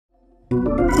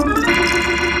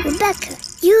Rebecca,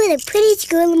 you are the prettiest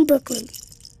girl in Brooklyn.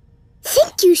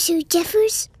 Thank you, Sir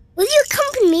Jeffers. Will you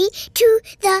accompany me to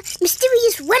the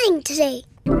mysterious wedding today?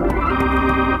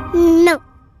 No.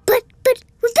 But,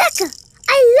 Rebecca,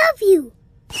 I love you.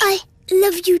 I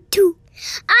love you too.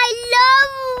 I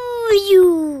love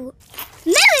you.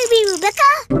 Marry me,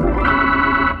 Rebecca.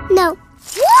 No.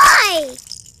 Why?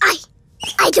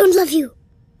 I don't love you.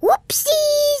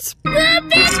 Whoopsies.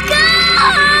 Rebecca!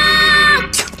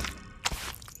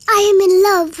 I am in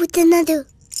love with another.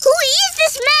 Who is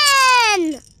this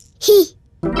man? He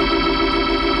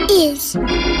is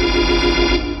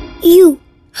you.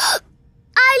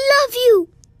 I love you.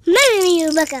 Marry me,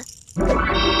 Rebecca.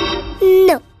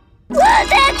 No.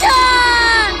 Rebecca!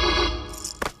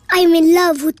 I'm in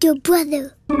love with your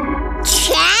brother.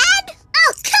 Chad?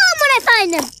 I'll kill him when I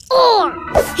find him. Or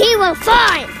he will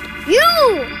find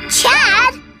you.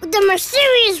 Chad, the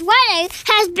mysterious wedding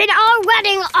has been our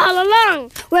wedding all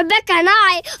along. Rebecca and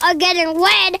I are getting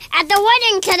wed at the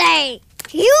wedding today.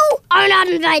 You are not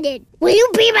invited. Will you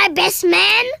be my best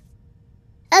man?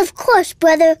 Of course,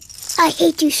 brother. I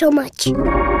hate you so much.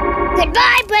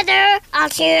 Goodbye, brother. I'll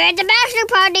see you at the bachelor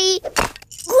party.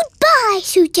 Goodbye,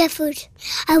 Sue Jeffers.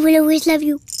 I will always love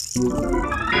you.